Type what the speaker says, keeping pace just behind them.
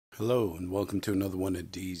Hello and welcome to another one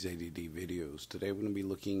of D's ADD videos. Today we're going to be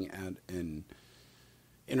looking at an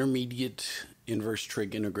intermediate inverse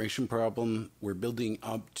trig integration problem. We're building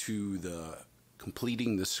up to the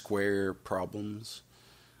completing the square problems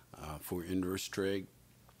for inverse trig.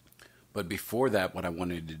 But before that, what I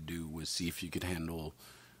wanted to do was see if you could handle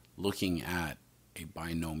looking at a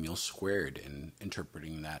binomial squared and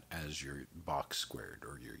interpreting that as your box squared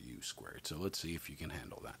or your u squared. So let's see if you can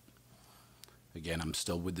handle that. Again, I'm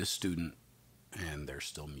still with this student and they're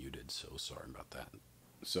still muted, so sorry about that.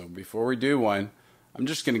 So before we do one, I'm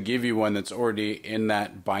just going to give you one that's already in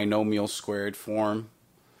that binomial squared form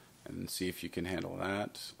and see if you can handle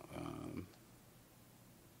that.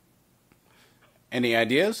 Any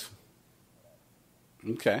ideas?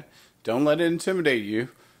 Okay. Don't let it intimidate you.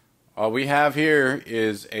 All we have here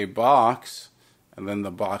is a box and then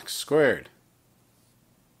the box squared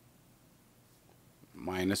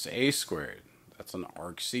minus a squared. That's an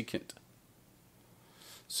arcsecant.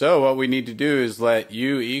 So what we need to do is let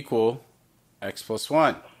u equal x plus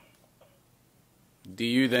 1.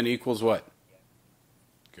 du then equals what?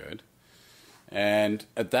 Good. And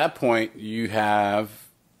at that point, you have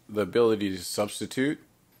the ability to substitute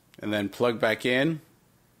and then plug back in.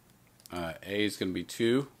 A is going to be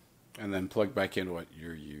 2. And then plug back in what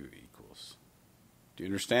your u equals. Do you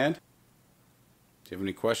understand? Do you have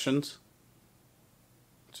any questions?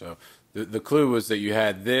 So the clue was that you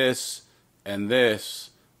had this and this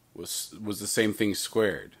was the same thing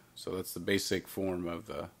squared. So that's the basic form of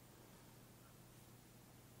the,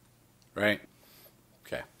 right?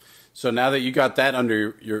 Okay. So now that you got that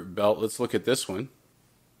under your belt, let's look at this one.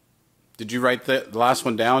 Did you write the last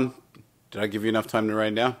one down? Did I give you enough time to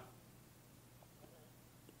write it down?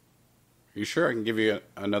 Are you sure? I can give you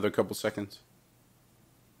another couple seconds.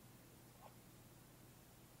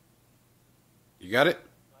 You got it?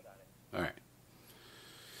 All right.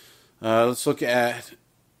 Let's look at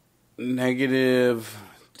negative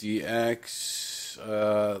dx.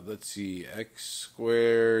 Let's see, x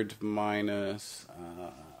squared minus,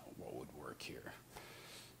 what would work here?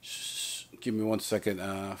 Give me 1 second.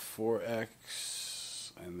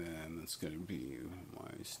 4x, and then that's going to be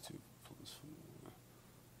minus 2 plus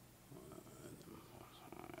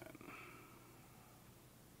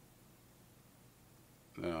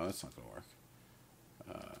 4. No, that's not going to work.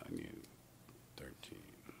 I need 13.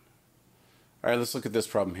 All right, let's look at this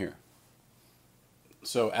problem here.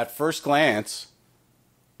 So at first glance,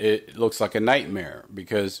 it looks like a nightmare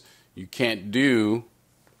because you can't do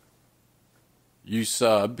u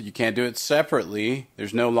sub. You can't do it separately.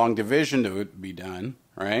 There's no long division to it be done,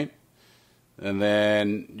 right? And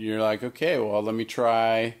then you're like, okay, well, let me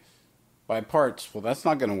try by parts. Well, that's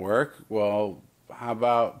not going to work. Well, how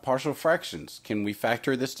about partial fractions? Can we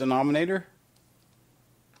factor this denominator?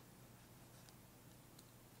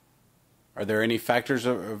 Are there any factors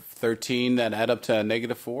of 13 that add up to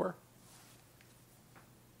negative 4?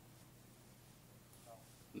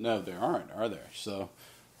 No, there aren't, are there? So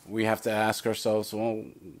we have to ask ourselves, well,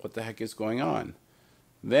 what the heck is going on?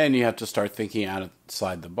 Then you have to start thinking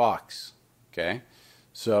outside the box. Okay?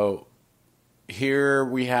 So here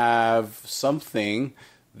we have something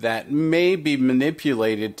that may be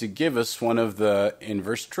manipulated to give us one of the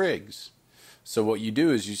inverse trigs. So what you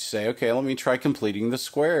do is you say, okay, let me try completing the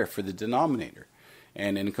square for the denominator.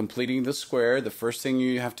 And in completing the square, the first thing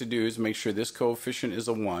you have to do is make sure this coefficient is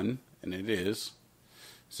a 1, and it is.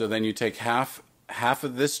 So then you take half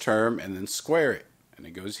of this term and then square it. And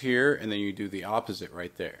it goes here, and then you do the opposite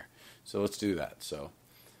right there. So let's do that. So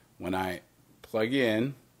when I plug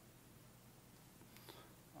in,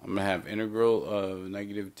 I'm going to have integral of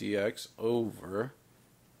negative dx over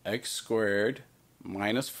x squared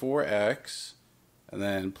minus 4x, and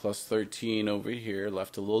then plus 13 over here,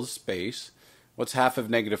 left a little space. What's half of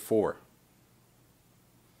negative 4?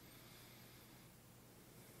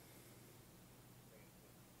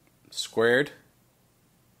 Squared.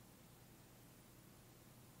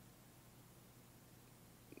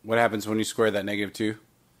 What happens when you square that negative 2?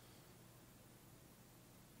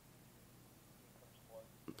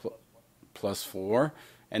 Plus 4.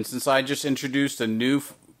 And since I just introduced a new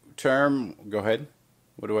term, go ahead.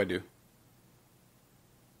 What do I do?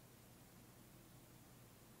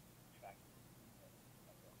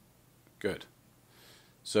 Good.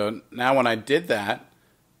 So now when I did that,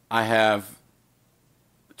 I have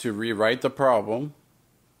to rewrite the problem.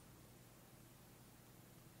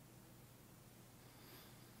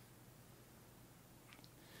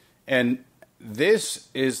 And this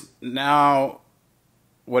is now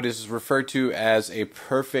what is referred to as a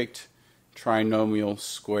perfect trinomial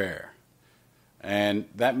square. And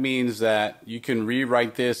that means that you can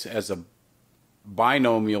rewrite this as a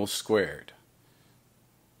binomial squared.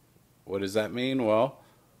 What does that mean? Well,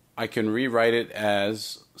 I can rewrite it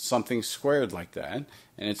as something squared like that,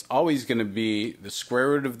 and it's always going to be the square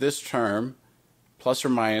root of this term plus or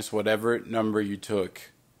minus whatever number you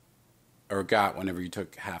took or got whenever you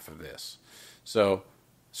took half of this. So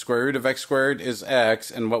square root of x squared is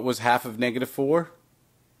x, and what was half of negative 4?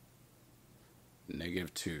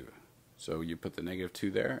 Negative 2. So you put the negative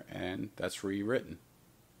 2 there, and that's rewritten.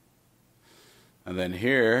 And then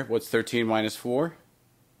here, what's 13 minus 4?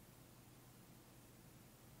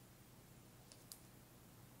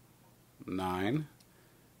 9.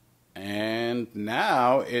 And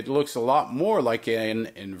now it looks a lot more like an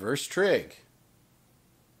inverse trig,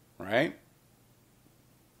 right?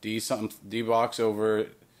 D box over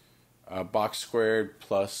box squared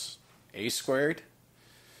plus a squared.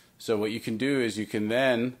 So what you can do is you can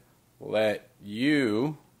then let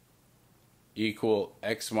u equal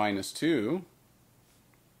x minus 2.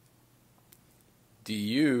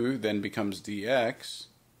 Du then becomes dx.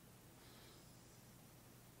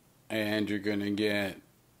 And you're going to get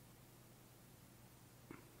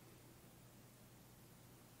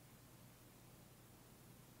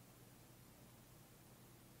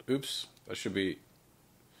oops, that should be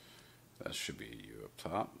u up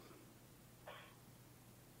top.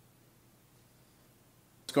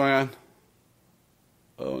 What's going on?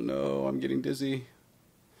 Oh no, I'm getting dizzy.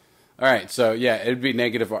 All right, so yeah, it'd be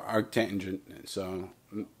negative arctangent. So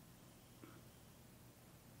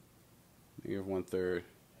negative 1/3.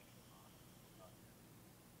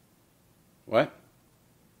 What?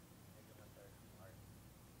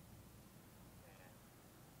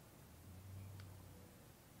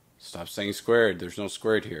 Stop saying squared. There's no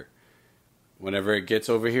squared here. Whenever it gets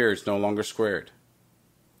over here, it's no longer squared.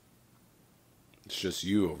 It's just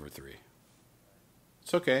u over 3.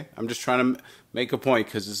 It's okay. I'm just trying to make a point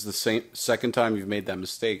because it's the second time you've made that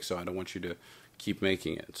mistake, so I don't want you to keep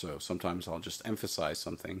making it. So sometimes I'll just emphasize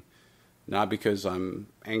something, not because I'm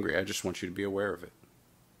angry. I just want you to be aware of it.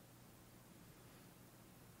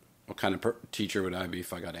 What kind of teacher would I be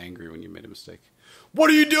if I got angry when you made a mistake? What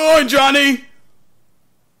are you doing, Johnny?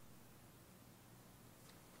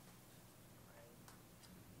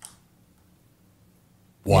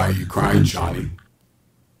 Why are you crying, Johnny?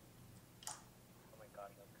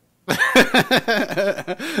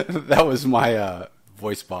 That was my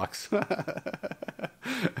voice box.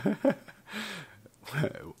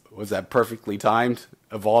 Was that perfectly timed?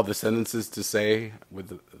 Of all the sentences to say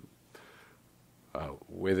with it,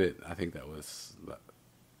 I think that was,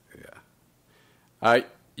 yeah.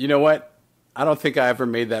 You know what? I don't think I ever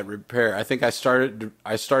made that repair. I think I started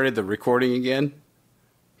the recording again,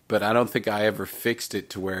 but I don't think I ever fixed it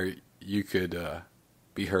to where you could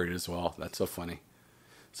be heard as well. That's so funny.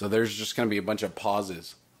 So there's just going to be a bunch of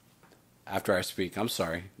pauses after I speak. I'm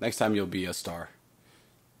sorry. Next time you'll be a star.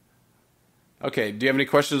 Okay, do you have any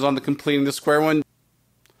questions on the completing the square one?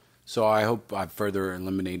 So I hope I've further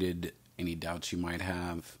eliminated any doubts you might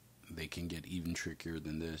have. They can get even trickier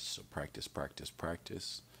than this. So practice, practice,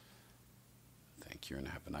 practice. Thank you and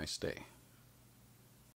have a nice day.